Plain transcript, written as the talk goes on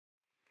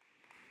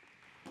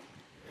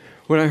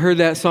When I heard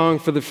that song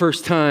for the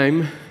first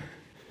time,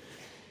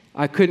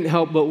 I couldn't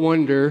help but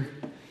wonder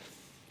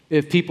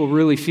if people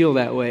really feel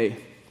that way.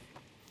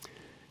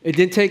 It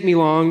didn't take me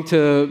long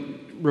to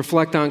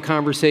reflect on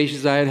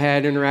conversations I had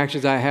had,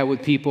 interactions I had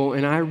with people,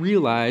 and I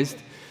realized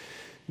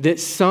that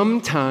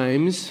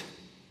sometimes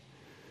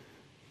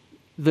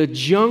the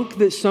junk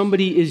that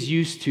somebody is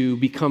used to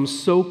becomes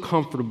so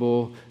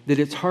comfortable that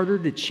it's harder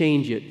to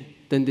change it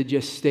than to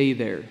just stay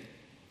there.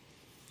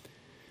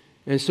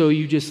 And so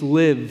you just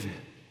live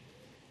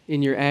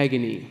in your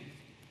agony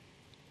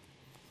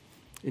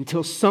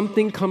until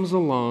something comes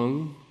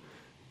along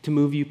to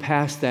move you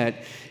past that.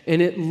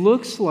 And it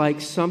looks like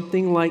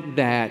something like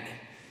that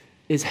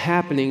is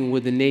happening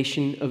with the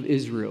nation of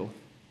Israel.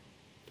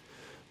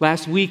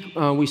 Last week,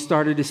 we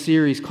started a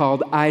series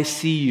called I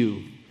See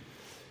You.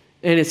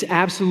 And it's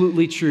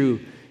absolutely true.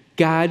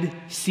 God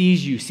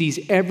sees you,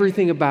 sees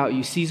everything about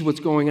you, sees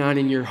what's going on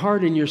in your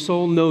heart and your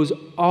soul, knows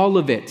all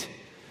of it.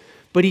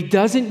 But he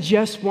doesn't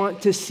just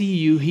want to see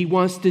you, he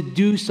wants to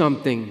do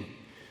something.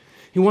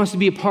 He wants to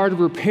be a part of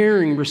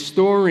repairing,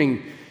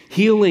 restoring,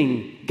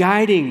 healing,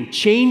 guiding,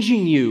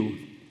 changing you.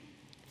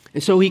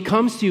 And so he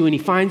comes to you and he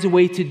finds a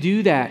way to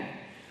do that.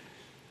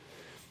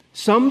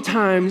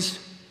 Sometimes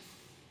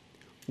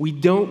we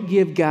don't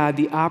give God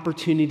the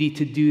opportunity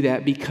to do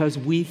that because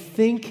we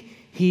think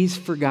he's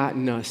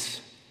forgotten us.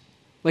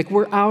 Like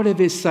we're out of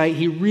his sight.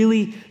 He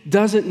really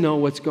doesn't know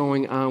what's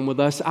going on with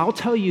us. I'll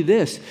tell you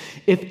this,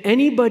 if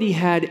anybody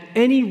had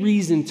any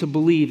reason to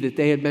believe that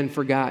they had been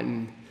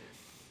forgotten,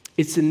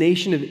 it's the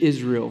nation of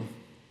Israel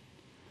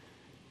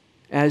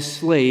as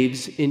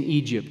slaves in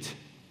Egypt.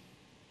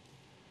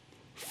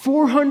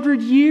 400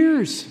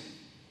 years.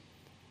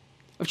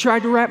 I've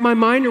tried to wrap my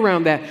mind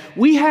around that.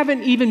 We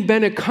haven't even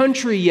been a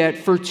country yet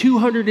for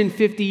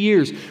 250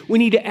 years. We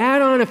need to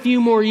add on a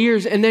few more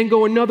years and then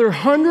go another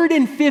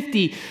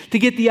 150 to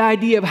get the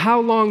idea of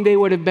how long they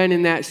would have been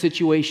in that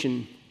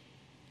situation.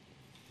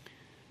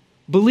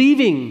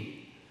 Believing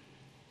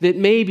that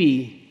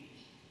maybe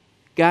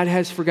God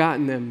has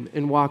forgotten them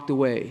and walked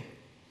away.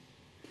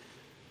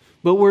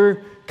 But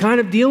we're kind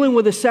of dealing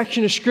with a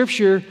section of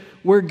Scripture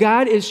where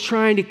God is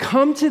trying to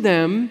come to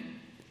them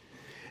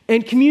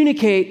and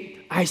communicate,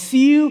 I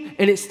see you,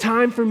 and it's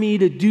time for me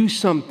to do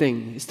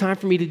something. It's time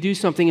for me to do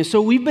something. And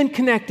so we've been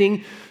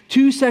connecting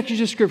two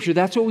sections of Scripture.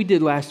 That's what we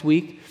did last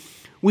week.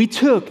 We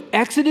took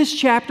Exodus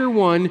chapter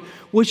 1,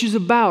 which is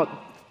about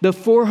the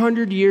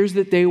 400 years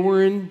that they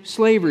were in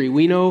slavery.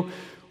 We know,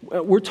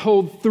 we're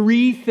told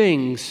 3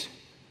 things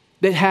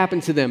that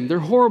happened to them. They're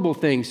horrible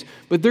things,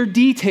 but they're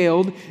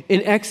detailed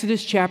in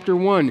Exodus chapter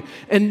 1.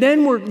 And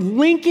then we're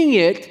linking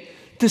it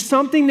to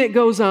something that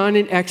goes on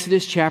in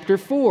Exodus chapter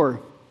 4.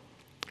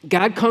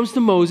 God comes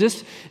to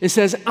Moses and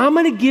says, I'm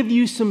going to give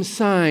you some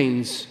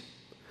signs.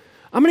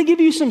 I'm going to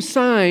give you some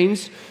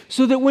signs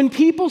so that when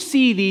people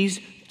see these,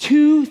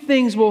 2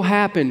 things will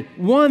happen.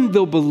 1,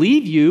 they'll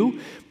believe you,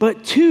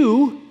 but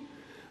 2,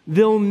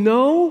 they'll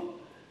know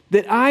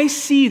that I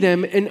see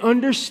them and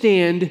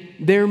understand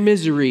their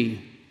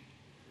misery.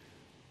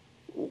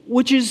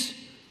 Which is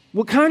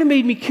what kind of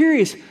made me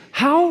curious.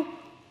 How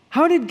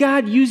did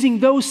God, using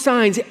those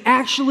signs,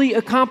 actually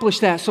accomplish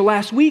that? So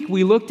last week,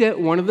 we looked at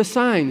one of the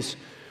signs.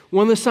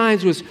 One of the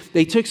signs was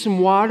they took some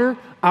water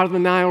out of the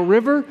Nile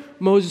River.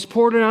 Moses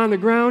poured it on the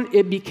ground.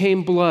 It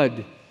became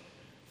blood.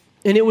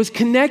 And it was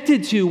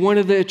connected to one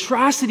of the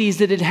atrocities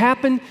that had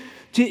happened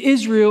to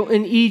Israel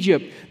in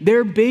Egypt.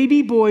 Their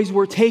baby boys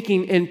were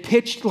taken and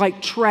pitched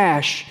like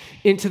trash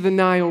into the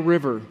Nile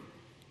River.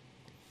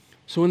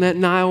 So when that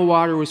Nile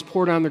water was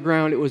poured on the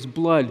ground, it was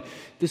blood.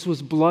 This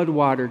was blood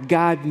water.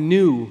 God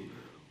knew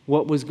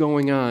what was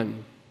going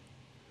on.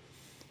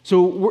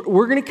 So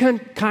we're going to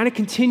kind of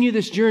continue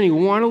this journey.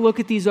 We want to look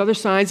at these other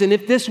signs. And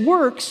if this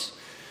works,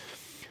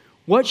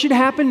 what should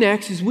happen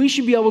next is we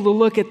should be able to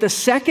look at the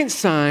second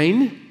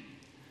sign.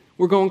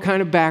 We're going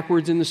kind of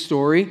backwards in the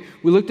story.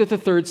 We looked at the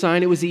third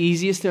sign. It was the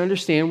easiest to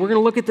understand. We're going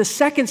to look at the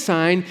second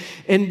sign,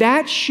 and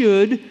that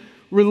should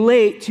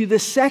relate to the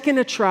second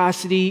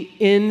atrocity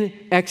in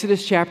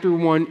Exodus chapter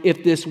 1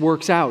 if this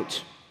works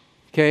out.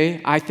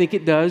 Okay? I think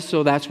it does,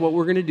 so that's what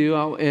we're going to do,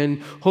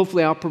 and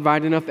hopefully I'll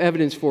provide enough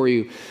evidence for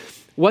you.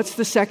 What's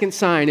the second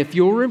sign? If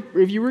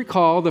you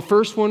recall, the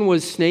first one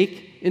was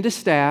snake into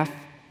staff,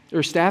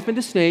 or staff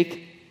into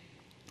snake,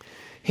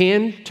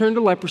 hand turned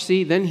to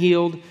leprosy, then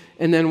healed,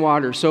 and then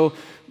water. So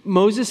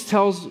God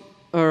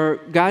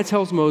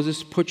tells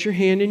Moses, put your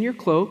hand in your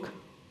cloak,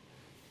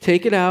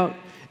 take it out,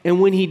 and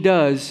when he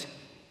does,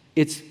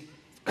 it's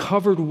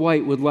covered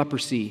white with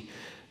leprosy.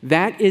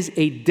 That is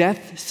a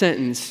death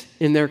sentence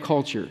in their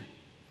culture.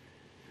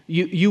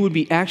 You would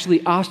be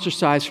actually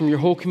ostracized from your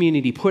whole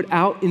community, put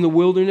out in the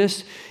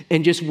wilderness,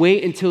 and just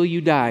wait until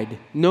you died.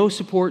 No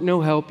support,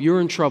 no help,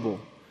 you're in trouble.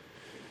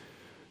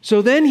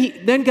 So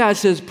then God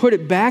says, put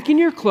it back in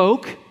your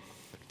cloak,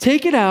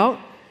 take it out,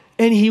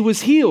 and he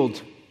was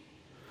healed.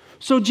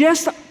 So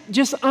just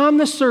on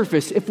the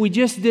surface, if we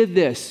just did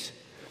this,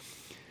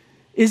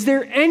 is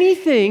there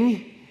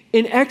anything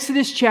in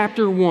Exodus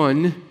chapter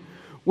 1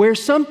 where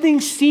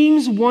something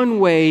seems one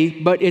way,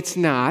 but it's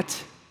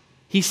not.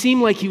 He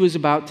seemed like he was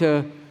about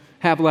to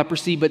have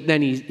leprosy, but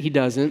then he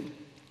doesn't.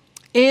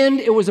 And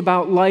it was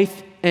about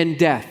life and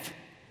death.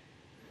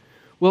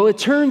 Well, it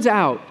turns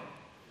out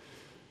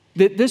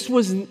that this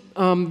was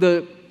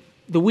the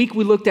week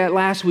we looked at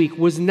last week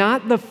was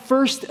not the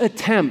first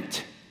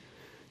attempt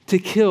to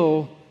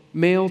kill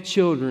male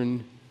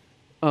children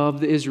of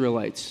the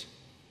Israelites.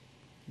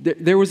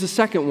 There was a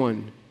second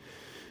one.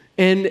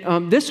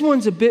 And this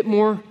one's a bit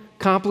more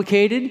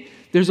complicated.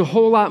 There's a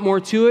whole lot more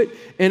to it.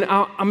 And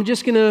I'm going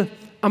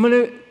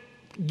to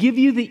give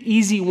you the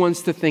easy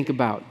ones to think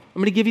about.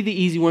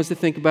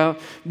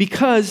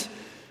 Because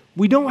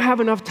we don't have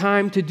enough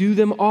time to do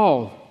them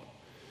all.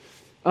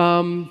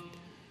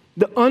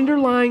 The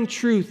underlying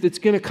truth that's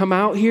going to come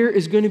out here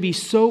is going to be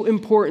so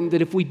important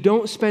that if we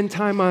don't spend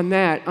time on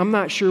that, I'm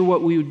not sure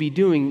what we would be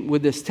doing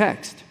with this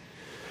text.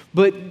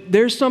 But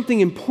there's something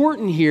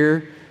important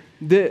here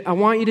that I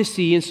want you to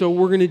see, and so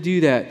we're going to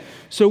do that.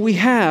 So we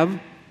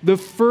have the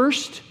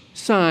first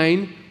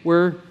sign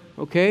where,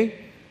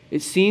 okay,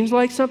 it seems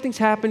like something's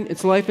happened,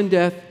 it's life and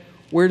death.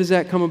 Where does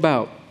that come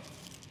about?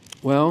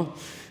 Well,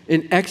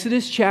 in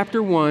Exodus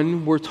chapter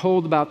 1, we're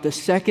told about the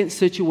second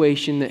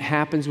situation that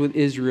happens with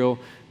Israel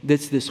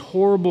that's this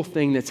horrible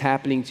thing that's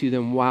happening to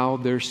them while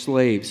they're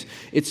slaves.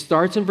 It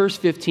starts in verse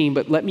 15,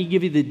 but let me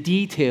give you the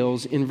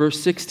details in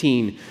verse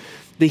 16.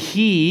 The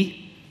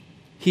he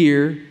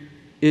here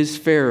is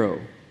Pharaoh.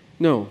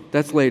 No,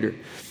 that's later.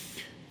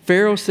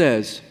 Pharaoh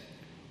says,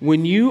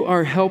 when you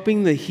are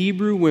helping the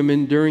Hebrew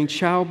women during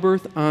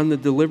childbirth on the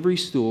delivery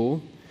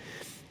stool,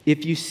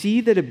 if you see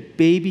that a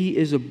baby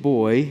is a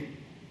boy,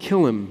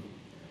 kill him.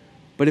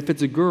 But if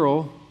it's a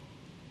girl,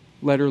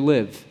 let her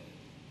live.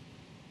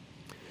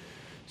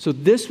 So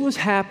this was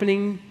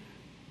happening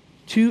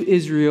to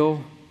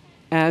Israel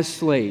as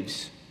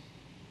slaves.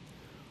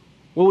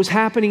 What was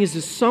happening is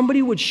that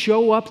somebody would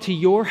show up to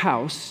your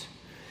house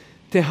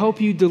to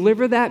help you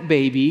deliver that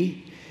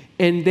baby,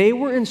 and they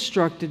were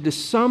instructed to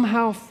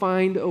somehow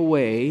find a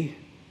way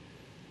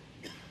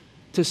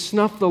to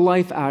snuff the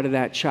life out of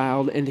that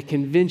child and to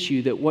convince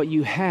you that what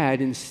you had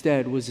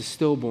instead was a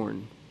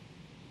stillborn.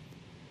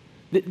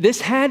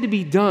 This had to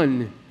be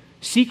done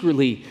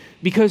secretly,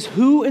 because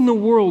who in the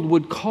world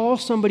would call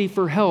somebody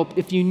for help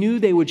if you knew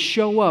they would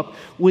show up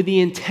with the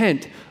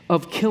intent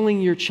of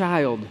killing your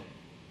child?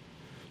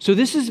 So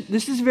this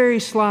is very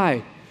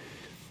sly.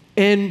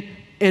 And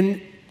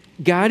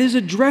God is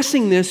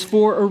addressing this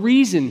for a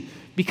reason,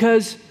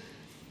 because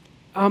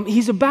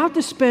he's about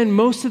to spend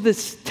most of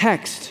this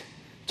text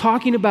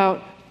talking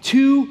about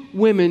two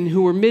women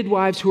who were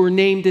midwives who are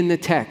named in the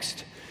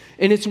text.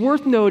 And it's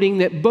worth noting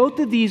that both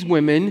of these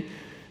women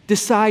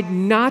decide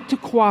not to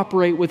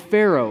cooperate with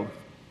Pharaoh.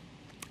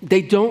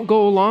 They don't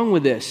go along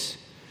with this.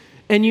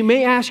 And you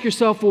may ask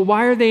yourself, well,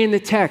 why are they in the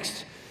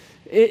text?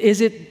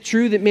 Is it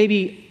true that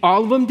maybe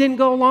all of them didn't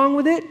go along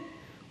with it?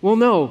 Well,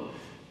 no.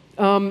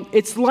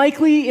 It's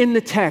likely in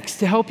the text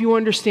to help you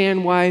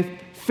understand why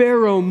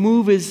Pharaoh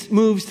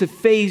moves to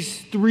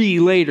phase 3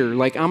 later.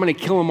 Like, I'm going to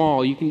kill them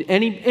all. You can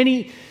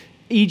any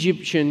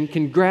Egyptian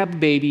can grab a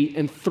baby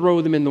and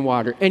throw them in the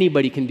water.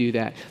 Anybody can do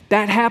that.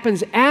 That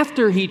happens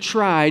after he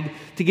tried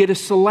to get a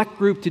select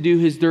group to do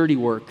his dirty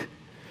work.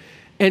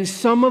 And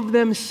some of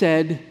them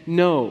said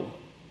no.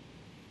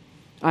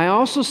 I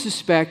also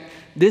suspect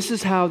this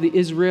is how the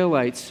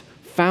Israelites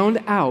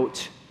found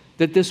out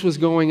that this was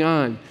going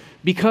on,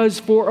 because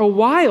for a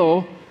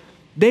while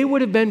they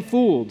would have been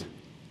fooled.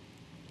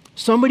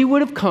 Somebody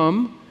would have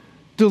come,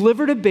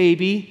 delivered a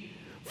baby,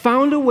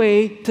 found a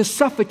way to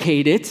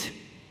suffocate it,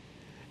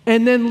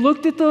 and then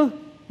looked at the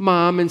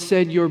mom and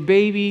said, your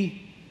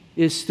baby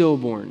is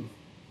stillborn.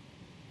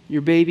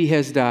 Your baby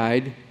has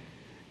died.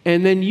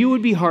 And then you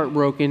would be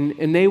heartbroken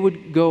and they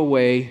would go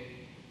away,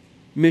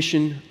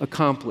 mission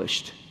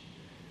accomplished.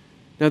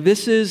 Now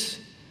this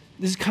is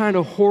kind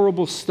of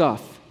horrible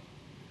stuff.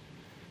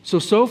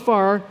 So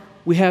far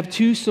we have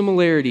two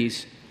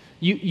similarities.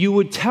 You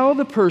would tell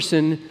the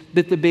person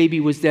that the baby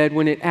was dead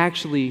when it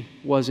actually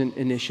wasn't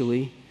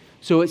initially.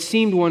 So it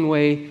seemed one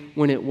way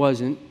when it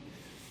wasn't.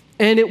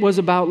 And it was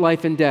about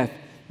life and death.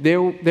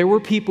 There were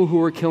people who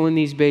were killing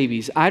these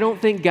babies. I don't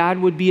think God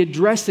would be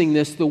addressing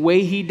this the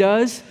way he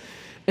does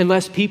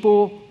unless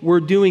people were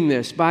doing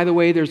this. By the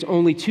way, there's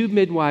only 2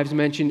 midwives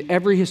mentioned.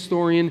 Every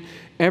historian,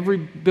 every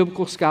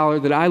biblical scholar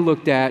that I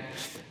looked at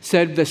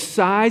said the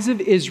size of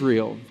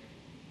Israel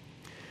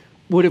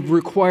would have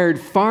required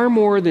far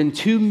more than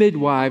 2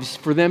 midwives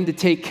for them to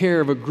take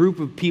care of a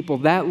group of people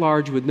that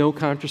large with no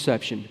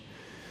contraception.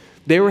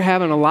 They were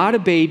having a lot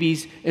of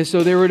babies, and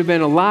so there would have been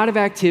a lot of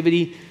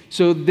activity.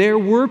 So there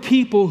were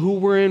people who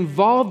were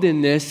involved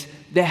in this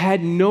that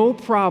had no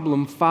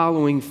problem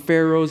following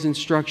Pharaoh's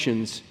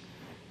instructions.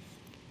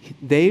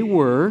 They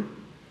were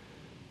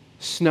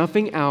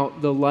snuffing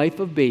out the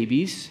life of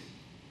babies,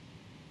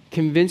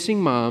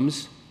 convincing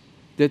moms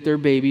that their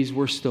babies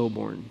were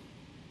stillborn.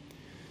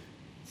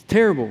 It's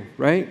terrible,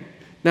 right?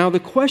 Now the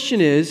question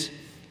is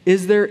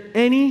there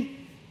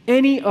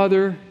any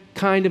other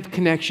kind of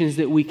connections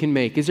that we can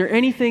make? Is there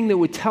anything that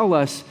would tell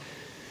us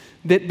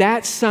that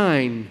that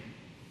sign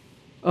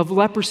of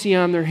leprosy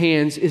on their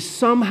hands is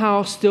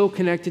somehow still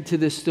connected to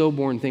this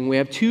stillborn thing? We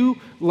have two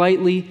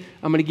lightly.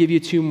 I'm going to give you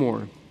two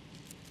more.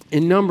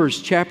 In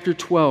Numbers chapter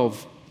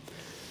 12,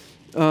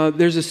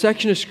 there's a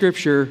section of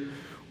Scripture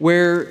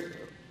where,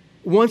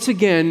 once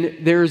again,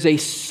 there's a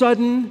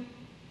sudden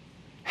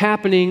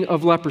happening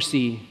of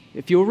leprosy.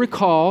 If you'll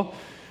recall,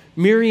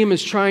 Miriam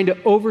is trying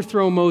to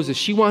overthrow Moses.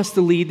 She wants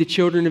to lead the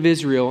children of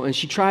Israel, and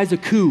she tries a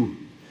coup.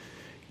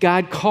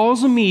 God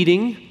calls a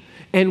meeting,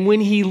 and when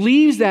he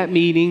leaves that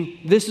meeting,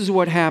 this is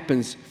what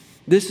happens.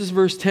 This is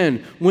verse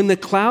 10. When the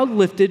cloud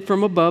lifted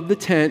from above the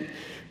tent,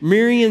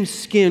 Miriam's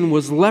skin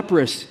was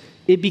leprous.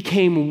 It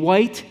became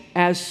white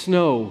as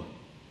snow.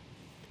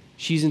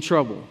 She's in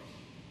trouble.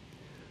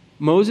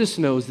 Moses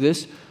knows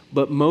this,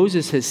 but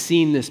Moses has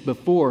seen this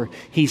before.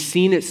 He's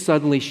seen it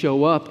suddenly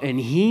show up, and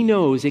he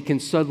knows it can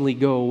suddenly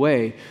go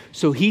away.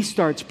 So he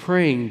starts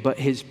praying, but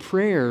his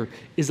prayer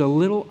is a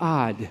little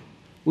odd.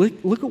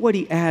 Look at what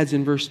he adds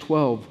in verse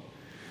 12.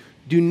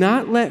 Do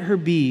not let her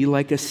be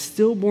like a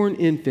stillborn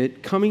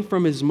infant coming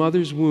from his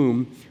mother's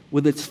womb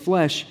with its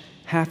flesh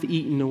half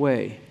eaten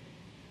away.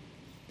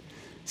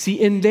 See,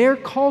 in their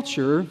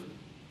culture,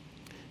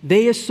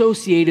 they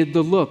associated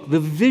the look, the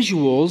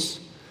visuals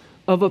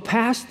of a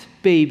past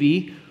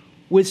baby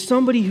with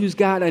somebody who's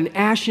got an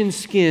ashen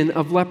skin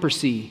of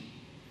leprosy.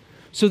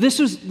 So this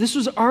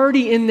was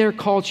already in their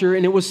culture,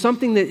 and it was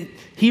something that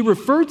he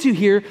referred to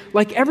here,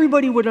 like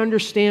everybody would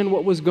understand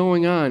what was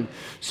going on.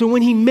 So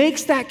when he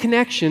makes that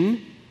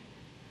connection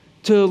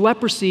to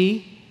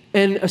leprosy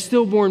and a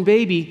stillborn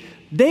baby,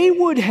 they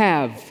would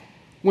have,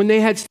 when they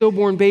had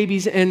stillborn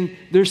babies and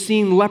they're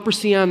seeing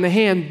leprosy on the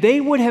hand, they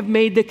would have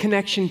made the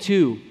connection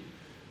too.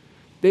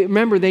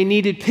 Remember, they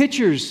needed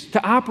pictures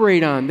to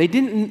operate on. They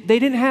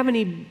didn't have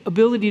any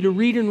ability to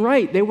read and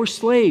write. They were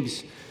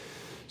slaves.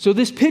 So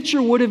this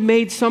picture would have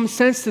made some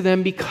sense to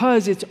them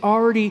because it's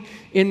already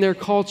in their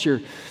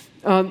culture.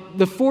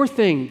 The fourth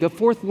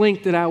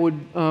link that I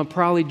would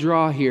probably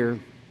draw here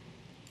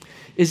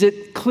is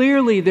that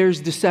clearly there's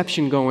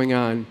deception going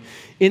on.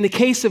 In the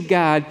case of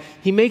God,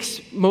 he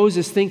makes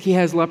Moses think he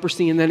has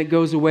leprosy and then it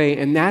goes away,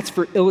 and that's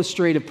for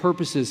illustrative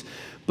purposes.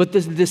 But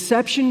the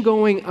deception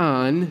going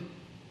on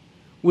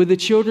with the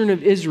children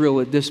of Israel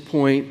at this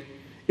point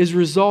is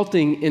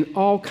resulting in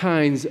all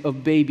kinds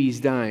of babies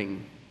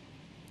dying,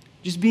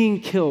 just being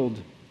killed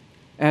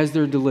as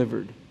they're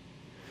delivered.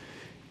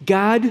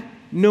 God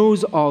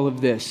knows all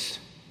of this.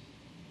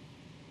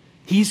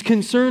 He's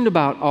concerned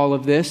about all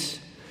of this.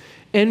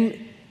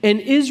 And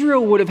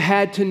Israel would have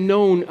had to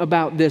known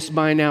about this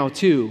by now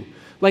too.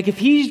 Like if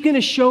he's going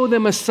to show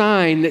them a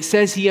sign that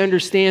says he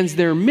understands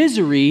their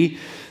misery,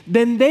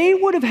 then they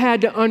would have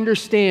had to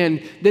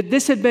understand that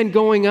this had been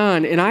going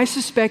on. And I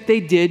suspect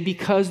they did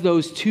because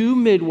those two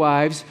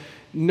midwives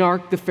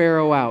narked the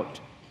Pharaoh out.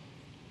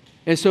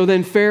 And so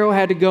then Pharaoh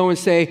had to go and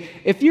say,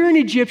 if you're an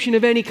Egyptian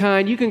of any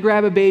kind, you can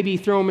grab a baby,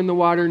 throw him in the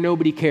water,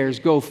 nobody cares,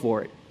 go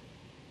for it.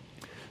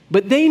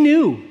 But they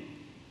knew.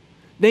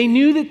 They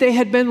knew that they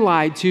had been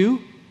lied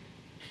to.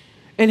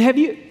 And have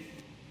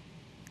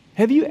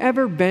you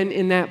ever been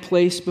in that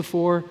place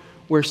before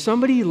where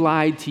somebody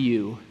lied to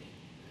you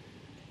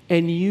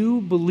and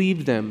you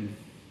believed them?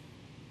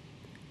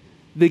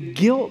 The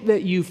guilt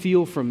that you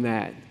feel from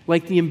that,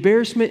 like the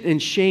embarrassment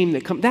and shame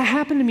that comes. That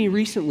happened to me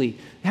recently.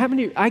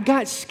 I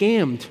got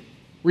scammed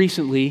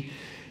recently,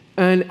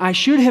 and I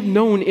should have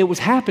known it was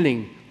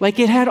happening. Like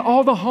it had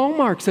all the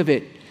hallmarks of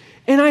it.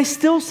 And I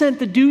still sent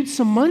the dude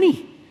some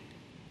money.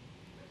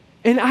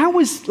 And I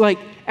was like,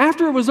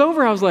 after it was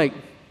over, I was like,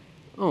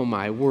 oh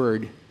my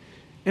word,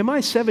 am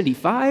I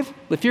 75?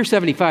 If you're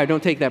 75,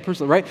 don't take that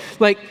personally, right?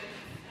 Like,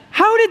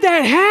 how did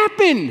that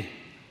happen?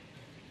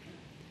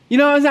 You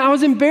know, I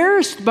was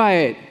embarrassed by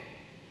it,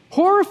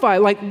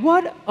 horrified, like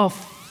what a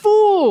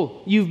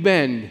fool you've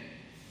been.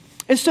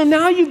 And so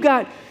now you've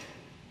got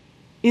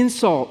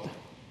insult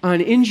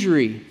on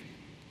injury.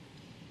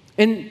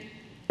 And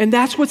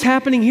that's what's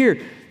happening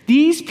here.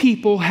 These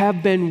people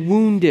have been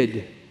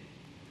wounded.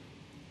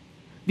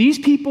 These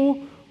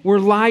people were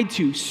lied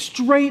to,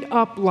 straight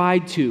up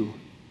lied to.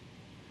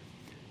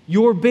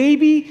 Your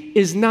baby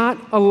is not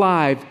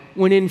alive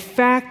when in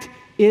fact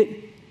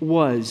it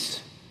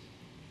was.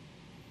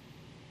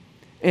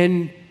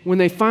 And when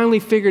they finally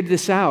figured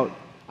this out,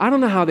 I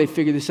don't know how they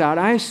figured this out.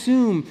 I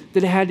assume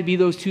that it had to be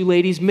those two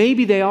ladies.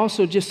 Maybe they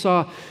also just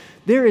saw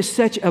there is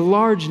such a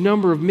large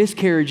number of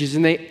miscarriages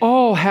and they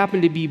all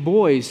happen to be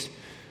boys.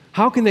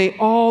 How can they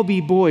all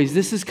be boys?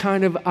 This is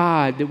kind of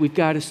odd that we've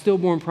got a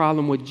stillborn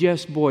problem with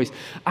just boys.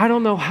 I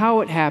don't know how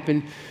it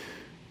happened,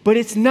 but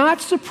it's not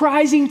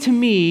surprising to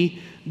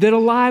me that a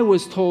lie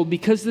was told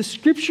because the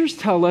scriptures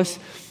tell us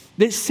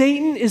that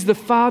Satan is the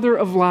father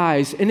of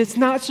lies, and it's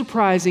not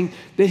surprising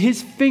that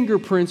his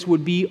fingerprints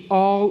would be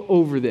all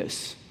over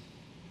this.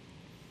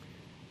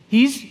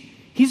 He's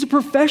a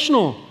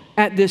professional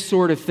at this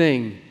sort of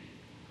thing.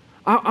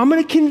 I'm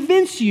going to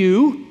convince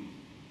you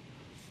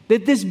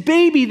that this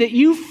baby that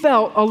you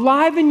felt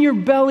alive in your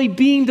belly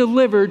being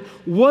delivered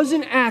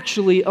wasn't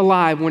actually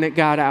alive when it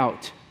got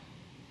out.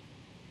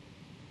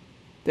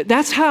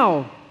 That's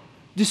how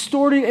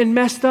distorted and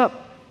messed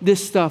up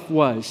this stuff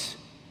was.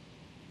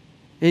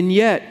 And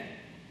yet,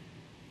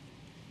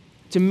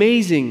 it's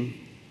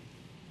amazing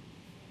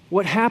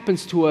what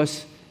happens to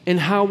us and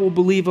how we'll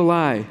believe a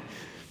lie.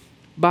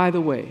 By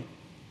the way,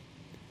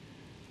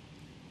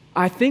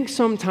 I think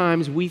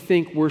sometimes we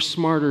think we're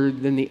smarter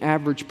than the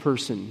average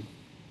person.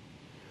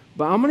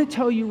 But I'm going to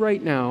tell you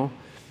right now,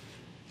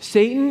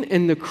 Satan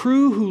and the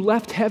crew who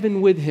left heaven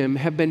with him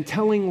have been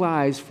telling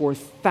lies for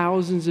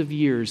thousands of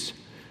years.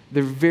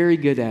 They're very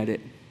good at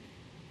it.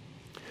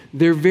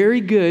 They're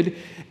very good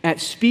at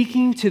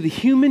speaking to the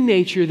human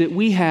nature that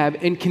we have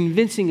and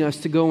convincing us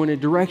to go in a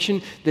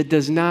direction that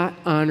does not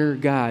honor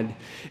God.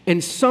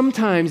 And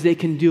sometimes they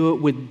can do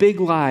it with big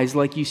lies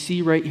like you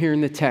see right here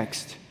in the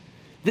text.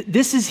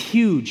 This is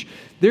huge.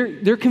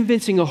 They're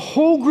convincing a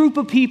whole group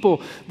of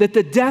people that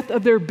the death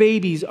of their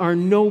babies are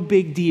no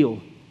big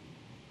deal.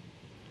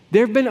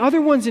 There have been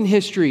other ones in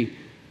history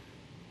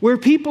where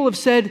people have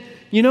said,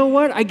 you know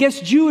what, I guess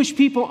Jewish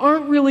people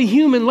aren't really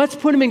human. Let's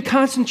put them in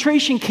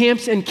concentration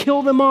camps and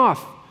kill them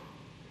off.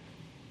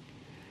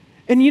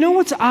 And you know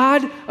what's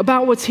odd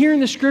about what's here in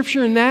the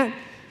scripture and that?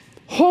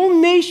 Whole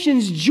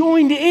nations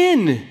joined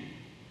in.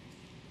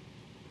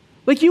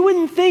 Like you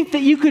wouldn't think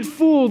that you could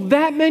fool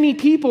that many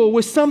people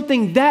with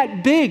something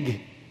that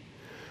big.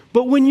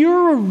 But when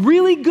you're a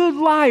really good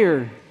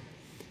liar,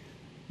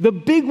 the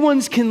big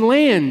ones can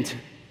land.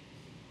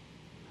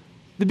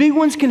 The big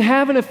ones can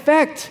have an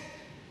effect.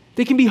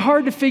 They can be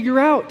hard to figure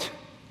out.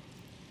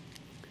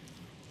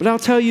 But I'll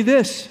tell you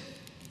this.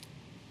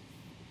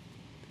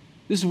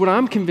 This is what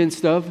I'm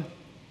convinced of.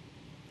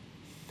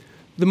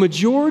 The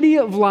majority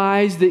of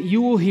lies that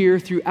you will hear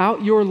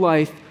throughout your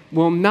life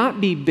will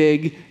not be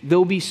big,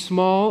 they'll be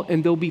small,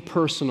 and they'll be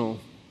personal.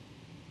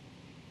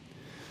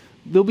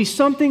 There'll be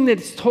something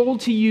that's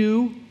told to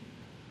you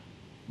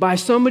by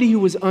somebody who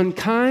was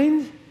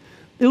unkind.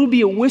 It'll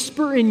be a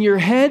whisper in your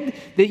head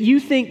that you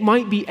think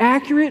might be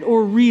accurate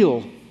or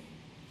real.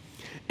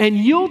 And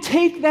you'll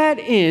take that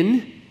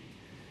in,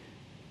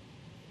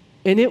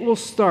 and it will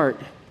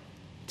start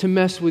to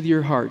mess with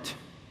your heart.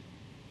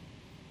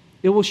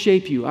 It will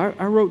shape you.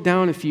 I wrote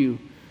down a few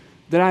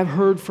that I've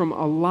heard from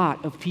a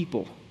lot of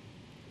people.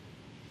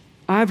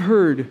 I've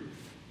heard,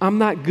 I'm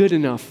not good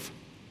enough.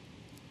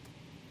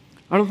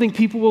 I don't think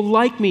people will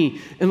like me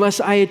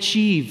unless I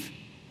achieve.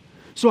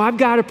 So I've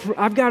got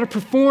to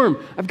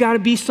perform. I've got to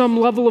be some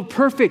level of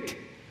perfect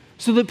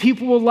so that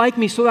people will like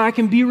me, so that I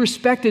can be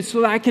respected,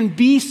 so that I can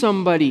be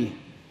somebody.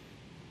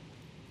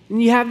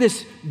 And you have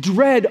this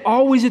dread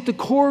always at the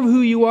core of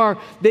who you are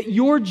that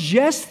you're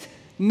just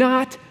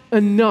not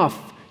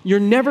enough. You're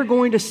never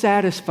going to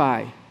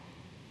satisfy.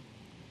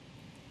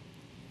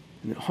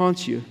 And it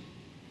haunts you.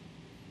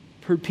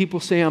 I've heard people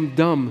say, I'm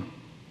dumb.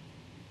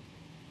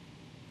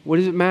 What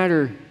does it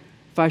matter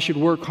if I should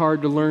work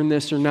hard to learn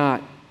this or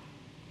not?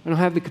 I don't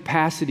have the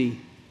capacity.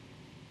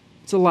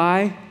 It's a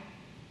lie,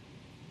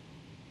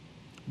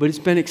 but it's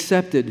been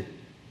accepted.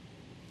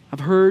 I've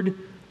heard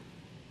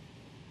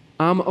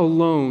I'm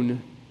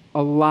alone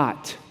a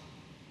lot.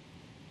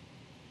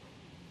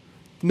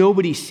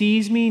 Nobody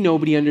sees me,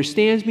 nobody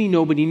understands me,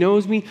 nobody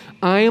knows me.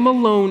 I am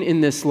alone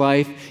in this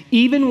life.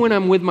 Even when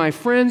I'm with my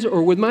friends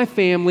or with my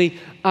family,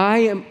 I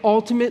am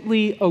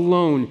ultimately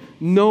alone.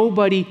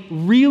 Nobody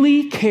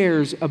really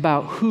cares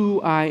about who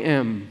I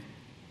am.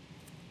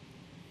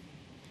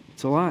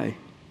 It's a lie.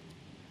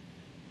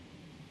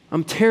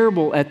 I'm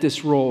terrible at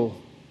this role.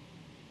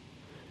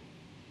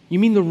 You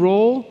mean the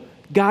role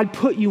God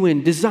put you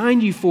in,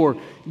 designed you for,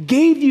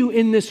 gave you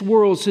in this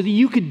world so that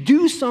you could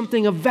do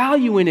something of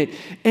value in it.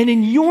 And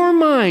in your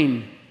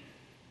mind,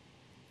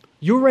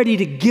 you're ready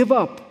to give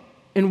up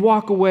and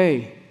walk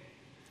away.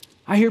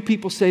 I hear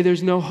people say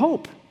there's no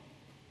hope.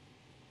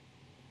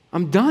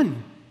 I'm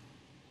done.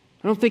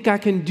 I don't think I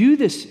can do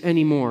this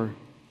anymore.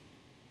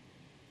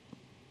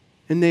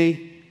 And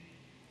they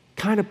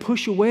kind of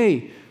push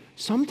away,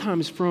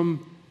 sometimes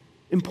from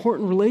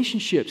important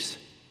relationships.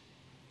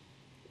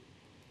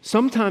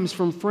 Sometimes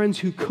from friends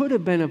who could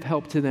have been of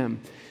help to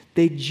them.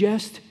 They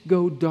just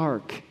go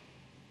dark.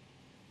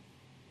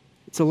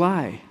 It's a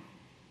lie.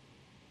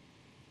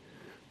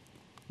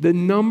 The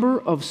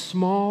number of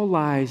small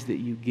lies that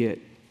you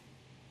get,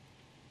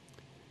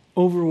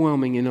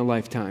 overwhelming in a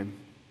lifetime.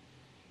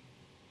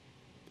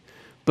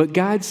 But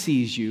God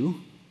sees you.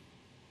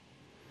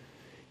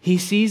 He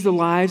sees the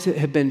lies that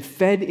have been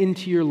fed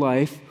into your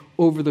life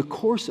over the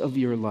course of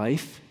your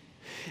life.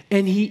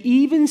 And He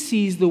even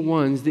sees the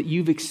ones that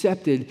you've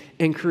accepted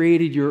and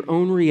created your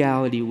own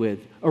reality with,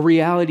 a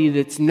reality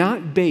that's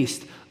not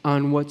based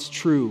on what's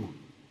true.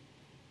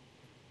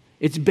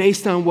 It's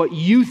based on what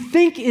you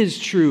think is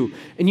true.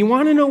 And you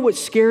want to know what's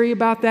scary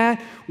about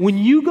that? When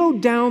you go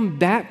down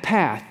that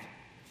path,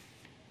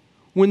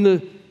 when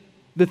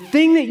the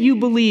thing that you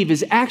believe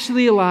is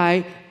actually a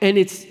lie and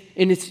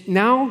it's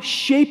now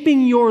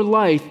shaping your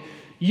life,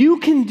 you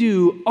can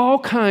do all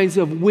kinds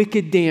of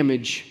wicked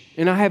damage.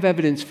 and I have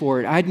evidence for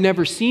it. I'd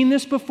never seen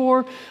this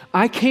before.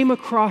 I came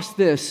across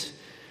this,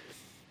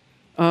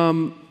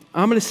 I'm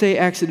going to say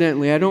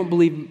accidentally. I don't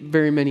believe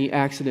very many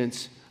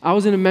accidents. I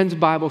was in a men's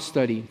Bible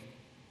study.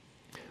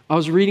 I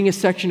was reading a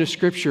section of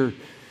Scripture,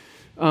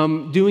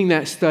 doing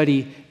that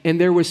study, and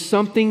there was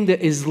something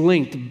that is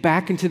linked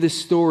back into this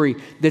story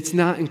that's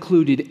not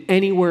included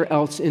anywhere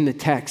else in the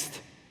text.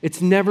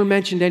 It's never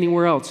mentioned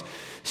anywhere else.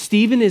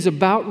 Stephen is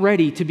about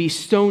ready to be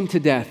stoned to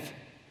death.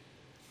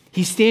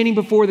 He's standing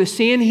before the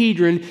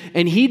Sanhedrin,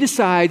 and he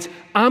decides,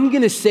 I'm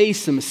going to say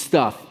some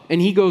stuff.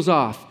 And he goes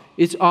off.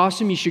 It's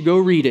awesome. You should go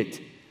read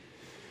it.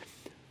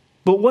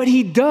 But what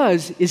he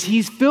does is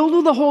he's filled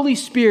with the Holy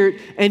Spirit,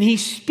 and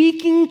he's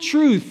speaking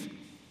truth.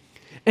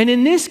 And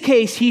in this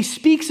case, he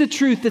speaks a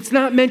truth that's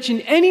not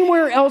mentioned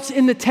anywhere else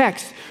in the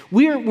text.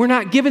 We're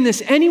not given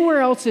this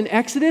anywhere else in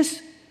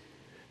Exodus,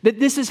 that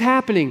this is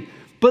happening.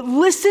 But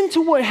listen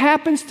to what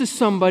happens to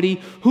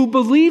somebody who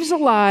believes a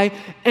lie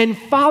and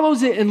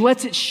follows it and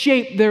lets it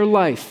shape their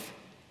life.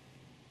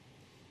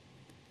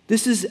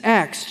 This is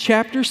Acts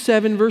chapter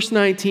 7, verse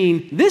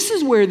 19. This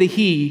is where the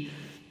he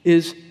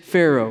is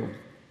Pharaoh.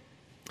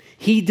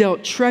 He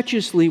dealt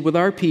treacherously with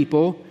our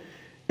people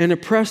and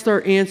oppressed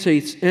our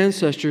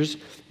ancestors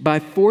by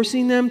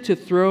forcing them to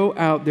throw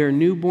out their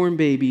newborn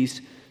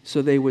babies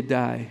so they would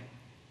die.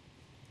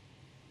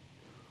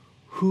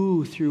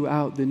 Who threw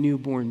out the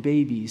newborn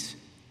babies?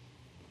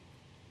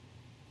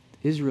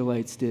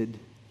 Israelites did.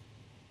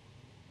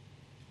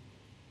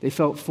 They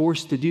felt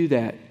forced to do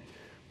that.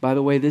 By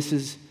the way, this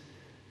is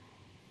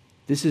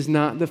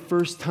not the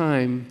first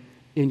time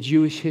in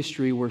Jewish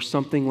history where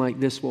something like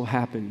this will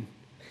happen.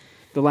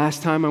 The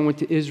last time I went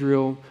to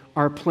Israel,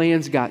 our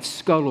plans got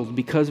scuttled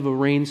because of a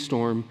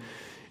rainstorm.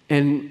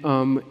 And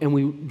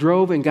we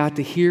drove and got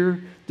to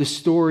hear the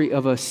story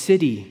of a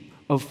city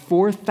of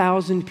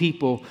 4,000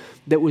 people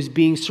that was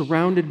being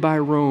surrounded by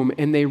Rome,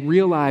 and they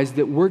realized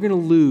that we're going to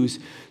lose.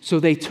 So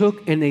they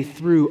took and they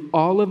threw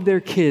all of their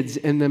kids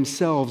and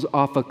themselves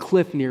off a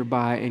cliff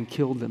nearby and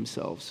killed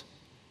themselves.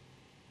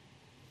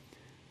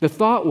 The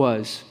thought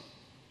was,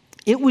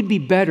 it would be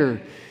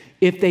better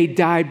if they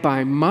died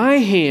by my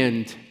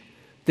hand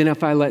than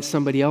if I let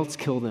somebody else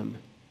kill them.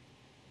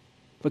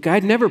 Look,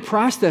 I'd never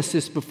processed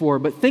this before,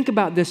 but think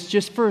about this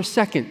just for a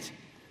second.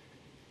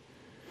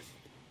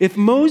 If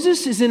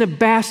Moses is in a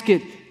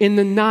basket in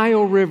the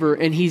Nile River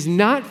and he's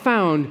not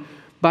found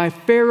by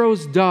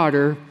Pharaoh's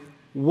daughter,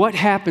 what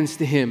happens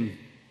to him?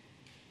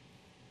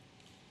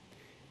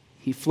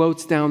 He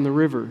floats down the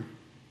river.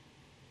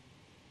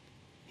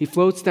 He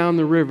floats down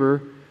the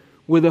river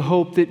with a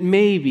hope that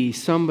maybe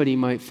somebody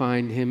might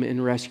find him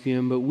and rescue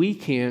him, but we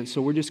can't, so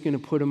we're just going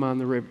to put him on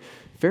the river.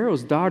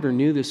 Pharaoh's daughter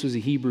knew this was a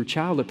Hebrew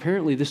child.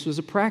 Apparently, this was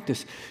a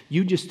practice.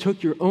 You just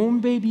took your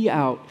own baby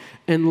out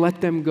and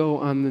let them go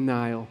on the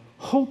Nile,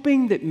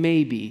 hoping that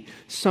maybe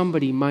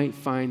somebody might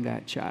find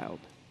that child.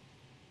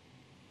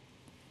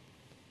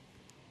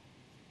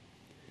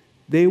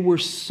 They were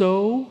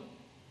so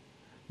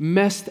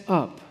messed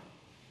up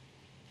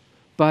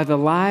by the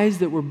lies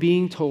that were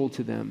being told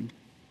to them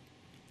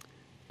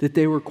that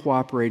they were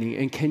cooperating.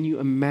 And can you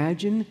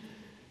imagine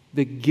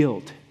the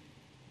guilt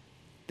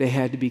they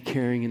had to be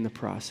carrying in the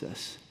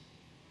process?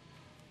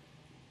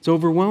 It's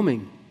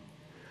overwhelming.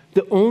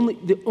 The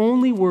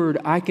only word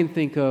I can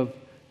think of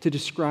to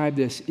describe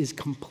this is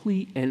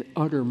complete and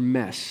utter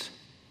mess.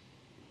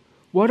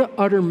 What an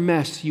utter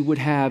mess you would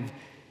have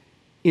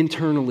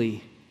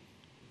internally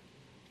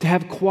to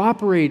have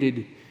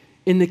cooperated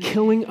in the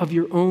killing of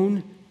your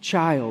own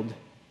child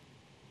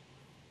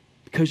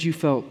because you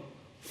felt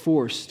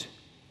forced.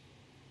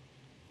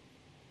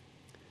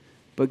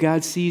 But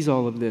God sees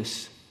all of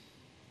this.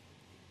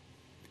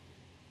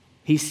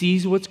 He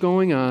sees what's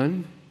going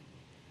on,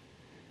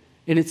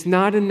 and it's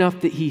not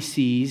enough that he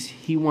sees,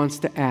 he wants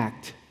to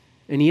act.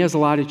 And he has a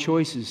lot of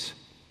choices.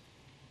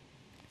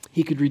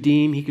 He could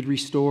redeem, he could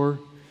restore,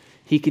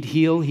 he could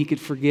heal, he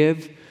could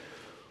forgive,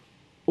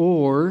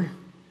 or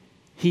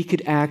he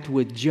could act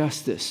with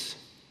justice.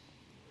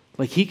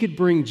 Like he could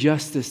bring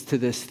justice to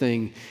this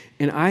thing.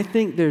 And I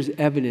think there's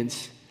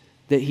evidence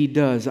that he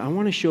does. I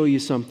want to show you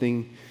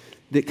something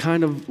that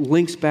kind of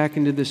links back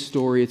into this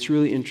story. It's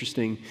really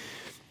interesting.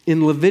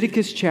 In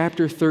Leviticus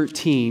chapter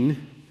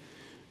 13,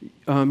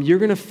 you're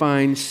going to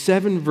find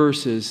 7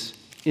 verses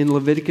in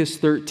Leviticus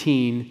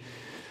 13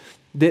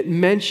 that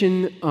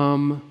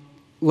mention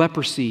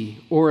leprosy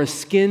or a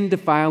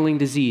skin-defiling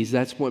disease.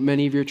 That's what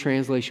many of your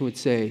translation would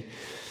say.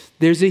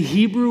 There's a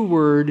Hebrew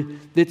word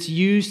that's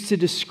used to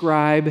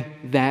describe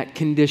that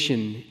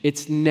condition.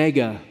 It's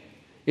nega.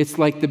 It's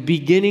like the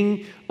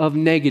beginning of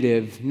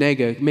negative.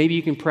 Nega. Maybe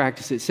you can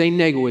practice it. Say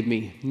nega with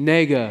me.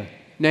 Nega.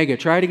 Nega.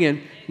 Try it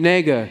again.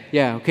 Nega.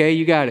 Yeah, okay,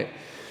 you got it.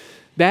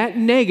 That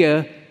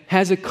nega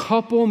has a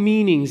couple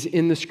meanings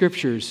in the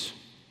scriptures.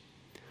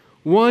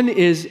 One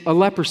is a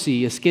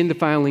leprosy, a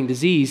skin-defiling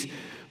disease,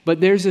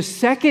 but there's a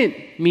second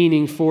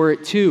meaning for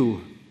it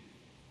too.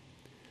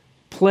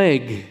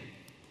 Plague.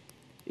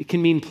 It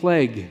can mean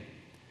plague.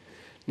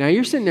 Now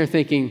you're sitting there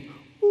thinking,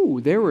 ooh,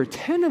 there were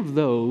 10 of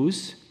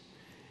those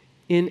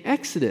in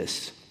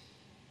Exodus.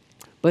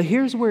 But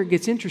here's where it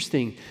gets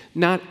interesting.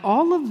 Not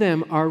all of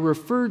them are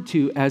referred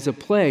to as a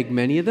plague.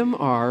 Many of them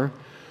are,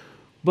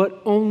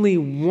 but only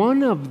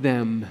one of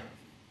them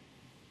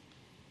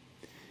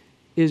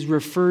is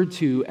referred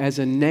to as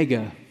a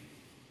nega.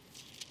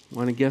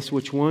 Want to guess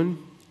which one?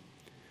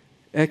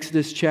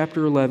 Exodus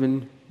chapter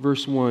 11,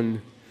 verse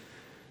 1.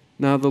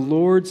 Now the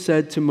Lord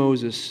said to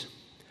Moses,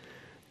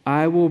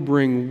 I will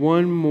bring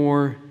one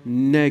more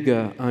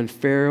nega on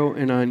Pharaoh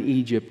and on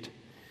Egypt,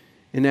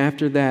 and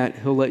after that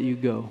he'll let you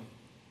go.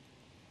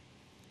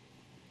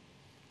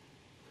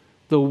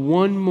 The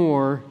one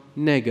more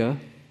nega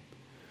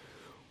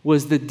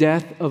was the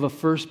death of a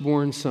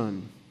firstborn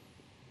son.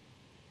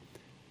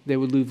 They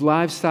would lose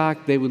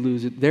livestock, they would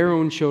lose their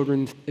own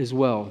children as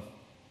well.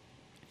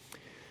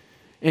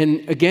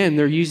 And again,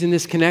 they're using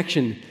this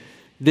connection.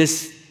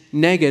 This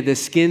nega, the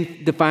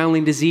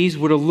skin-defiling disease,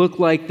 would have looked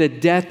like the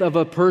death of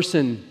a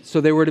person.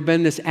 So there would have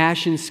been this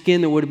ashen skin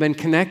that would have been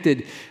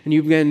connected. And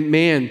you've been,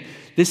 man,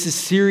 this is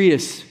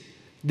serious.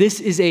 This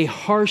is a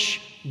harsh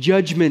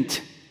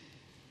judgment.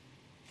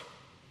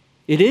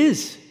 It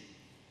is.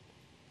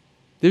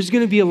 There's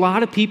going to be a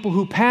lot of people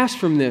who pass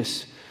from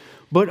this.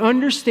 But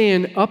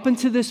understand, up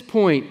until this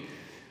point,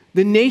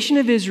 the nation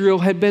of Israel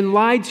had been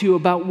lied to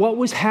about what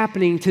was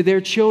happening to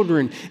their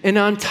children. And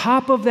on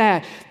top of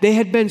that, they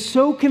had been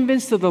so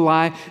convinced of the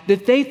lie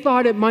that they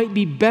thought it might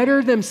be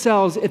better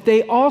themselves if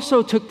they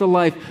also took the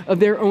life of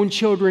their own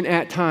children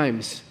at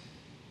times.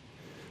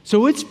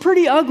 So it's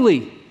pretty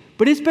ugly,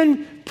 but it's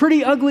been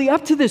pretty ugly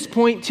up to this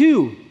point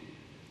too.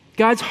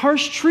 God's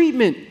harsh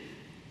treatment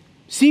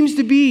seems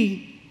to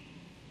be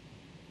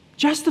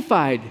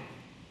justified.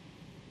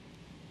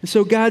 And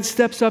so God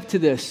steps up to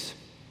this.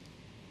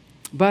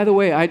 By the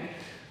way,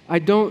 I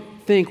don't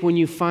think when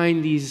you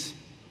find these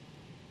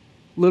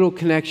little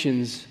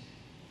connections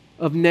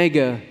of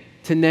nega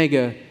to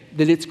nega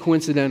that it's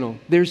coincidental.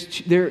 There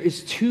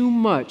is too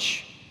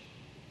much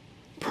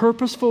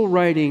purposeful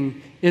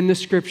writing in the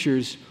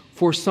scriptures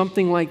for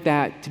something like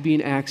that to be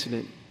an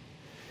accident.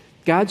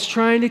 God's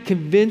trying to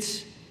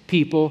convince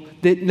people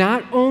that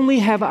not only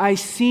have I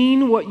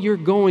seen what you're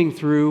going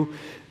through,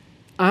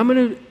 I'm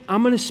going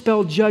to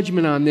spell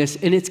judgment on this,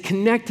 and it's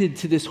connected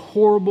to this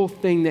horrible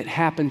thing that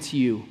happened to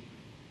you.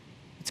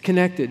 It's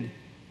connected.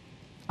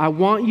 I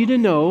want you to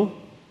know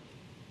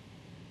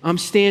I'm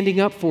standing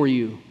up for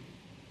you.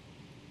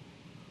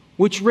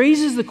 Which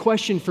raises the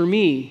question for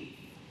me,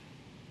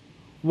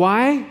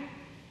 why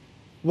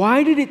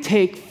did it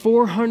take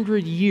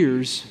 400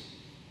 years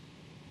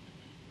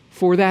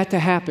for that to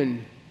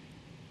happen?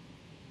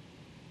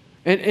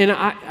 And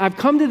I've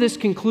come to this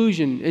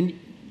conclusion, and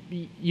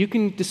you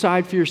can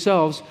decide for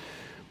yourselves,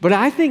 but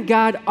I think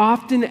God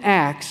often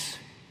acts.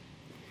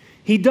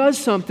 He does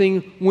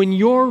something when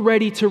you're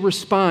ready to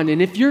respond.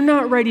 And if you're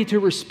not ready to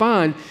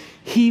respond,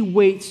 He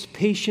waits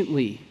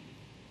patiently.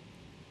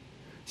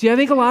 See, I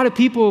think a lot of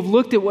people have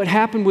looked at what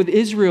happened with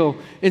Israel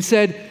and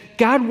said,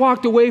 God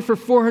walked away for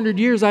 400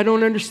 years. I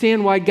don't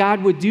understand why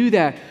God would do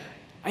that.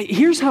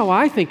 Here's how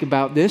I think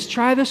about this.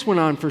 Try this one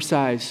on for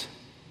size.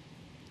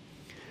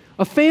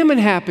 A famine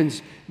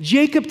happens.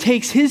 Jacob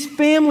takes his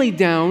family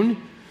down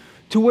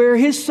to where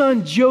his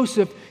son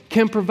Joseph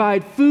can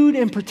provide food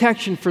and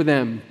protection for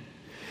them.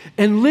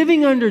 And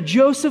living under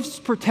Joseph's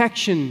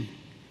protection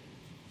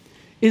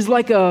is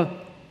like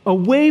a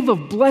wave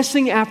of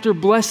blessing after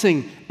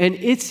blessing, and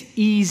it's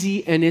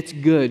easy and it's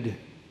good.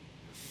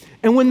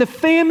 And when the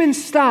famine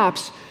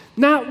stops,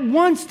 not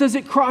once does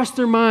it cross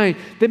their mind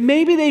that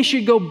maybe they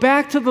should go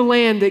back to the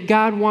land that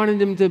God wanted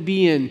them to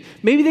be in.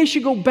 Maybe they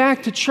should go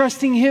back to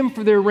trusting Him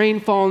for their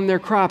rainfall and their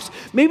crops.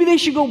 Maybe they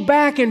should go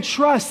back and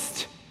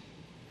trust.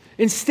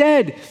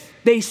 Instead,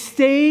 they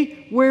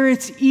stay where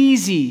it's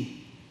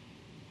easy.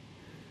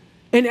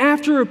 And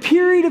after a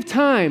period of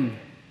time,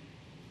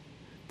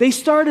 they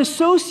start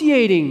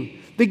associating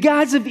the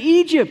gods of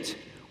Egypt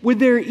with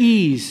their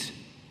ease,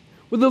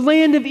 with the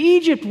land of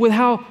Egypt, with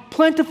how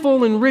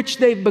plentiful and rich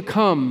they've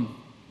become.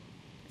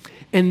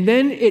 And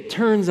then it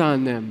turns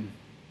on them.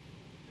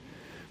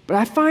 But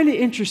I find it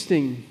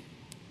interesting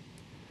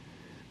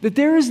that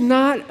there is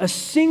not a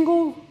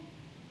single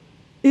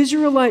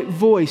Israelite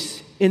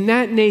voice in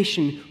that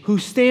nation who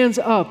stands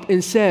up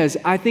and says,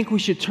 I think we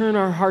should turn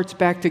our hearts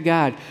back to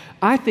God.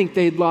 I think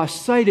they'd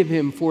lost sight of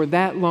Him for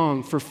that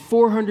long, for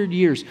 400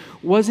 years.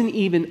 Wasn't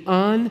even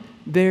on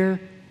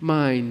their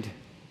mind.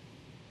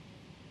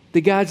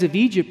 The gods of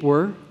Egypt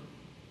were.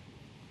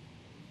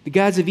 The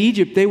gods of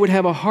Egypt, they would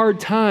have a hard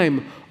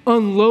time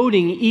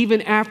unloading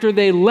even after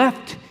they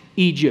left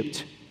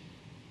Egypt.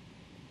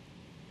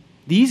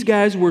 These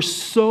guys were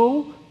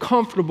so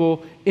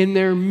comfortable in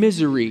their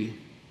misery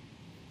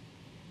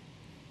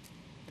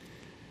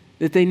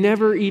that they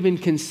never even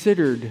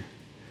considered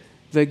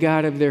the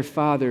God of their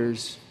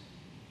fathers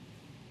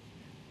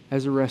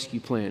as a rescue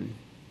plan.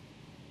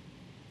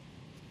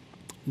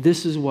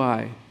 This is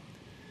why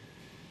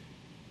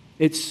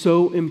it's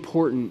so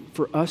important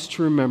for us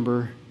to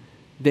remember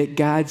that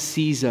God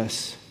sees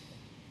us.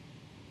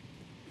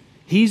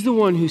 He's the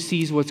one who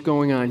sees what's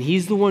going on.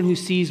 He's the one who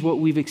sees what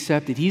we've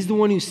accepted. He's the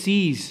one who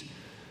sees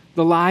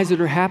the lies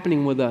that are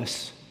happening with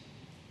us.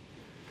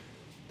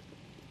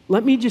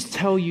 Let me just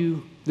tell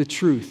you the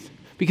truth,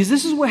 because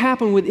this is what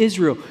happened with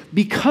Israel.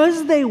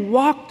 Because they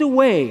walked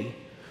away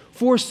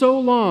for so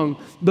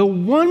long, the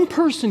one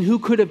person who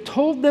could have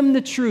told them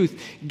the truth,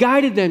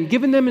 guided them,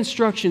 given them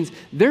instructions,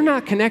 they're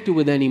not connected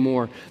with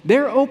anymore.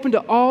 They're open to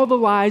all the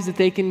lies that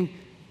they can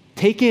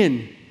take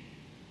in.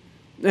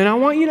 And I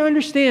want you to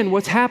understand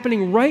what's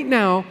happening right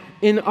now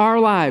in our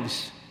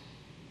lives.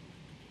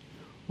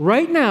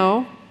 Right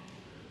now,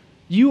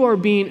 you are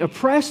being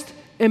oppressed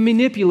and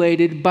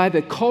manipulated by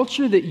the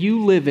culture that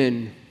you live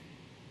in.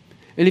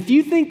 And if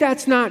you think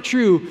that's not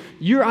true,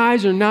 your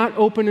eyes are not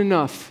open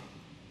enough.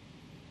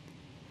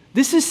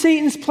 This is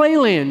Satan's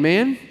playland,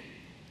 man.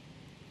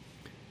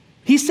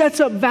 He sets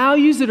up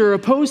values that are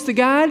opposed to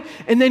God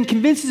and then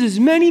convinces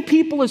as many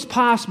people as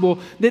possible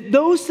that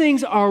those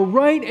things are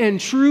right and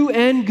true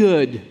and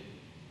good.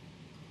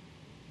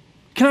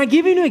 Can I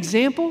give you an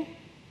example?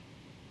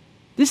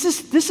 This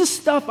is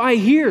stuff I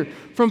hear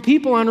from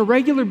people on a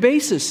regular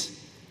basis.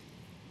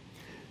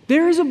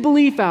 There is a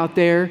belief out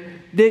there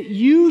that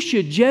you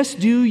should just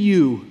do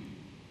you.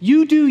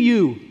 You do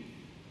you.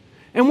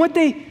 And what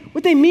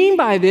they mean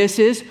by this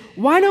is,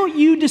 why don't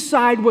you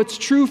decide what's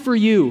true for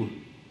you?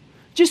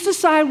 Just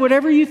decide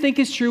whatever you think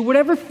is true,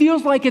 whatever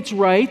feels like it's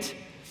right.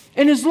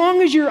 And as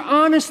long as you're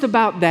honest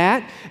about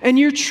that and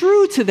you're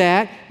true to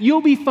that,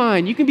 you'll be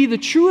fine. You can be the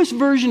truest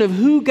version of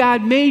who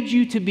God made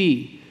you to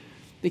be,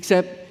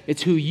 except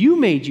it's who you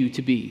made you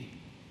to be.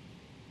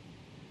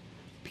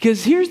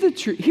 Because here's the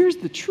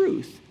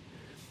truth.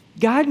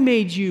 God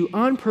made you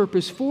on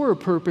purpose for a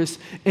purpose,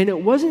 and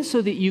it wasn't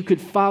so that you could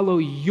follow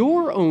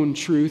your own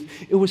truth.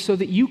 It was so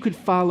that you could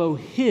follow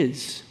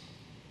His.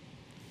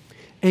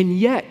 And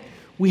yet,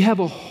 we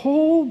have a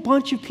whole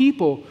bunch of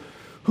people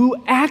who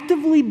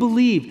actively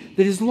believe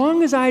that as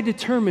long as I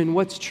determine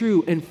what's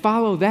true and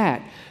follow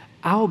that,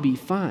 I'll be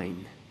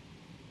fine.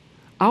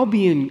 I'll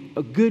be in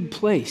a good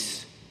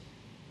place.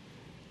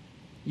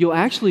 You'll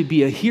actually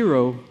be a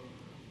hero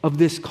of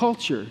this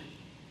culture.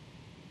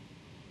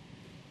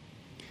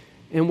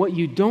 And what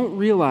you don't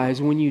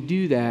realize when you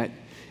do that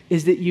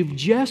is that you've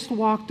just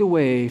walked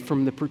away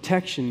from the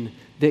protection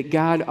that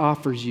God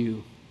offers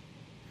you.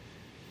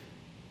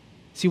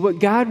 See, what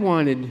God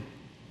wanted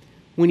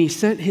when He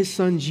sent His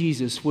Son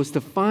Jesus was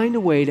to find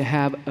a way to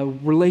have a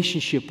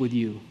relationship with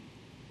you.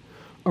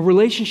 A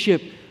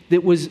relationship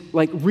that was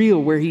like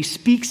real, where He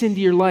speaks into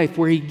your life,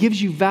 where He gives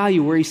you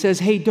value, where He says,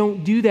 hey,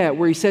 don't do that,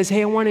 where He says,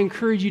 hey, I want to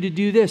encourage you to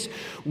do this.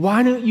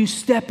 Why don't you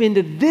step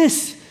into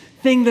this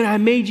thing that I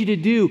made you to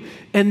do?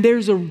 And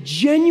there's a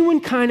genuine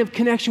kind of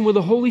connection with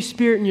the Holy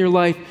Spirit in your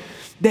life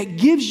that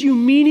gives you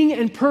meaning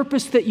and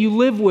purpose that you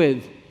live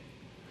with.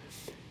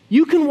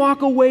 You can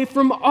walk away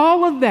from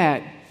all of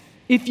that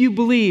if you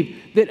believe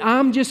that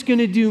I'm just going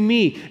to do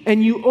me,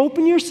 and you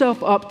open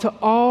yourself up to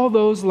all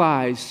those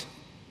lies.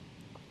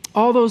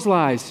 All those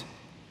lies.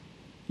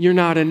 You're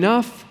not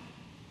enough.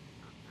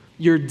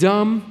 You're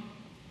dumb.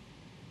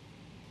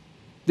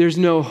 There's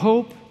no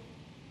hope.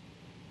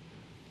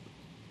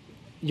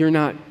 You're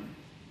not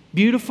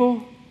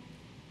beautiful.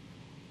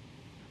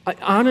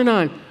 On and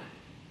on.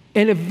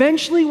 And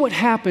eventually what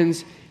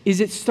happens is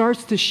it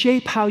starts to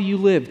shape how you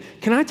live.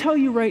 Can I tell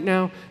you right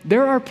now,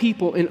 there are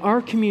people in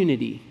our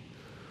community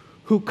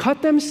who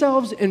cut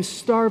themselves and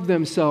starve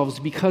themselves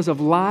because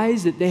of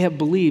lies that they have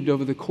believed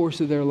over the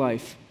course of their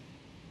life.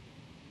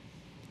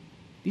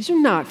 These are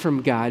not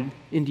from God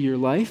into your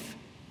life.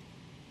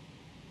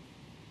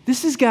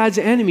 This is God's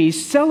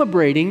enemies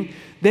celebrating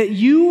that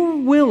you're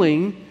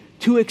willing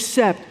to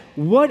accept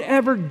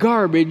whatever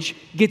garbage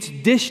gets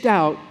dished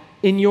out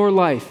in your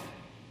life.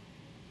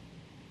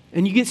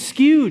 And you get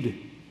skewed.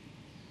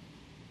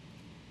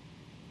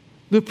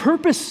 The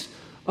purpose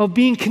of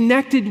being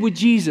connected with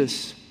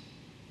Jesus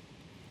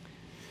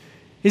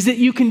is that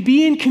you can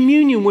be in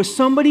communion with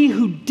somebody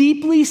who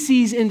deeply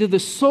sees into the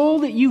soul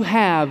that you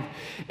have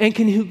and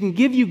who can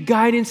give you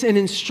guidance and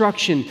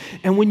instruction.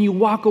 And when you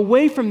walk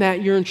away from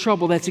that, you're in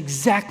trouble. That's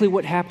exactly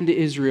what happened to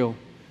Israel.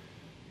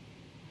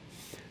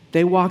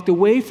 They walked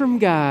away from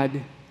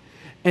God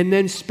and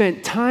then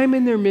spent time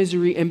in their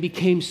misery and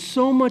became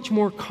so much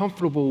more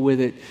comfortable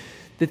with it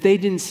that they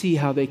didn't see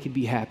how they could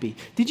be happy.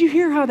 Did you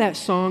hear how that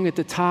song at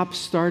the top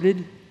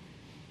started?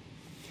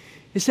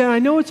 It said, I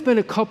know it's been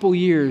a couple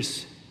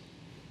years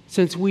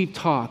since we've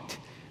talked.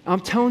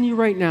 I'm telling you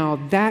right now,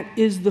 that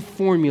is the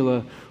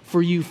formula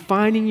for you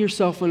finding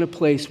yourself in a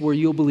place where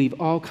you'll believe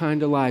all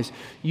kinds of lies.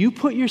 You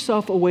put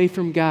yourself away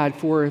from God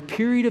for a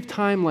period of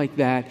time like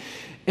that,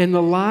 and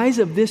the lies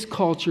of this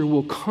culture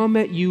will come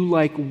at you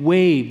like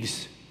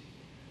waves.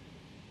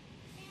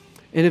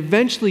 And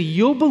eventually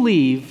you'll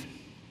believe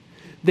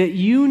that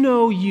you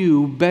know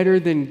you better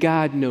than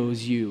God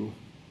knows you.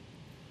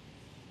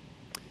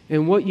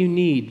 And what you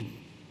need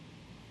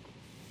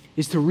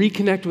is to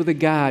reconnect with a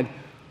God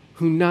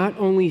who not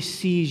only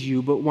sees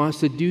you, but wants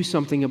to do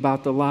something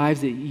about the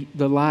lies that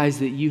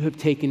you have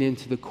taken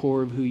into the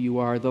core of who you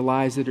are, the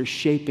lies that are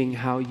shaping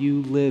how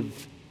you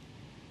live.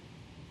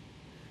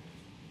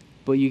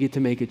 But you get to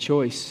make a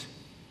choice.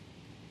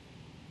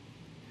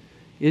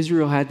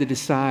 Israel had to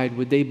decide,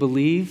 would they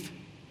believe?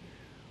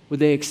 Would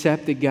they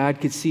accept that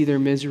God could see their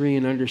misery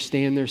and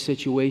understand their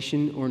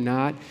situation or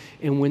not?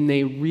 And when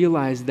they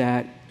realized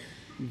that,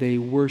 they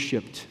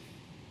worshiped.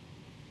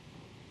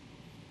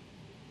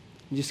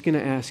 I'm just going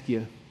to ask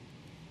you,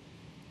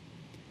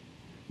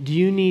 do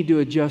you need to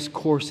adjust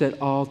course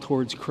at all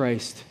towards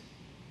Christ?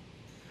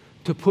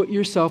 To put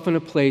yourself in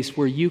a place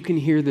where you can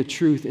hear the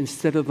truth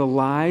instead of the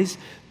lies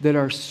that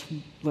are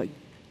like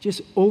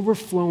just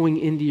overflowing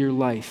into your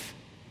life?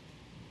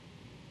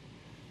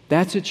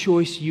 That's a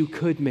choice you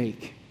could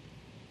make.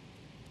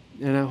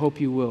 And I hope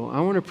you will.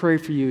 I want to pray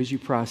for you as you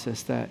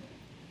process that.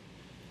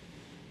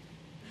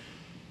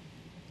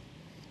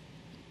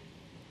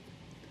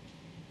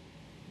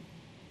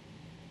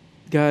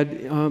 God,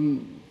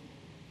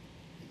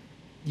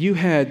 you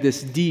had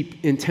this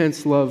deep,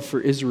 intense love for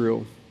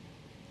Israel.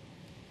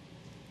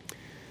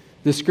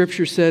 The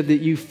scripture said that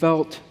you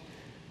felt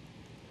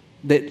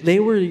that they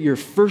were your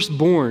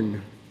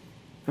firstborn.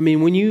 I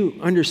mean, when you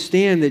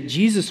understand that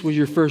Jesus was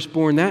your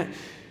firstborn, that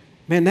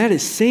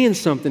is saying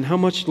something, how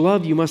much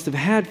love you must have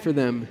had for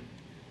them.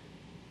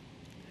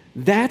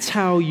 That's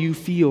how you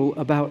feel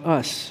about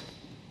us.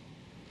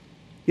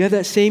 You have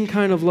that same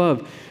kind of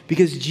love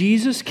because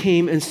Jesus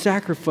came and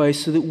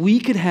sacrificed so that we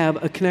could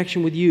have a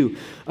connection with you,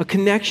 a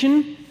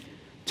connection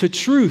to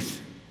truth,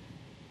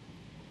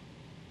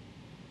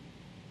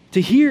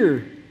 to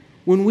hear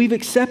when we've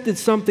accepted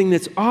something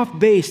that's off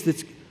base,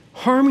 that's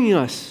harming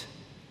us,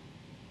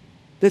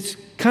 that's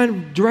kind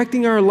of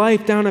directing our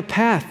life down a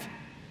path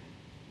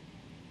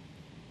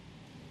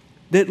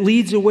that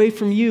leads away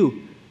from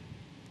you.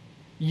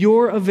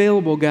 You're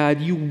available,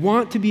 God. You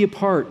want to be a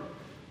part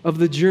of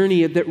the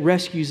journey that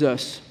rescues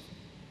us,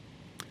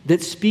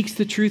 that speaks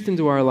the truth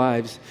into our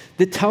lives,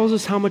 that tells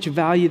us how much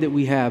value that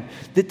we have,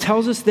 that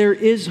tells us there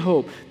is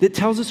hope, that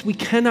tells us we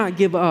cannot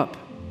give up.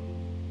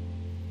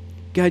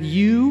 God,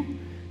 you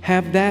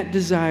have that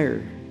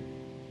desire.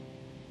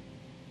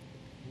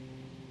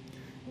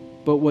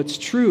 But what's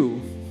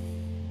true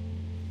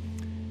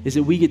is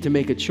that we get to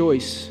make a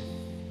choice.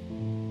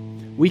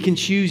 We can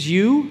choose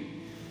you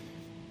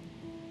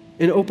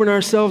and open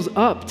ourselves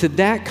up to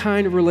that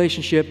kind of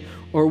relationship,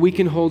 or we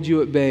can hold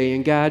you at bay.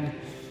 And God,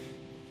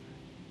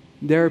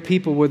 there are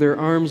people with their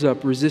arms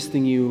up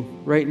resisting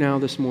you right now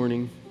this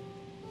morning.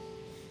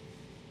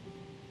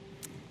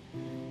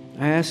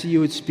 I ask that you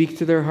would speak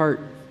to their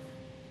heart.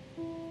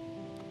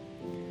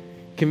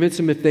 Convince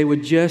them if they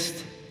would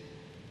just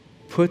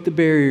put the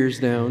barriers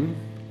down,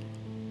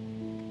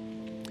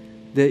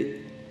 that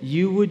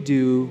you would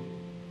do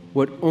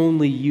what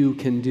only you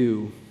can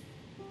do.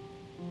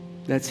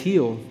 That's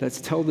heal. That's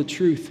tell the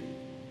truth.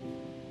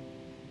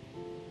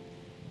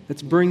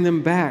 Let's bring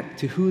them back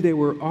to who they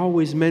were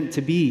always meant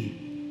to be.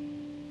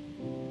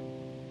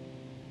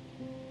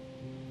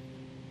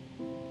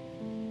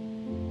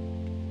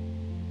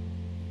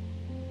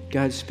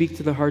 God, speak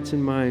to the hearts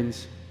and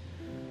minds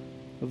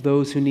of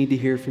those who need to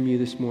hear from you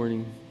this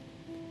morning.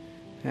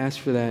 I ask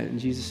for that in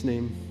Jesus'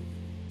 name.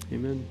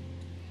 Amen.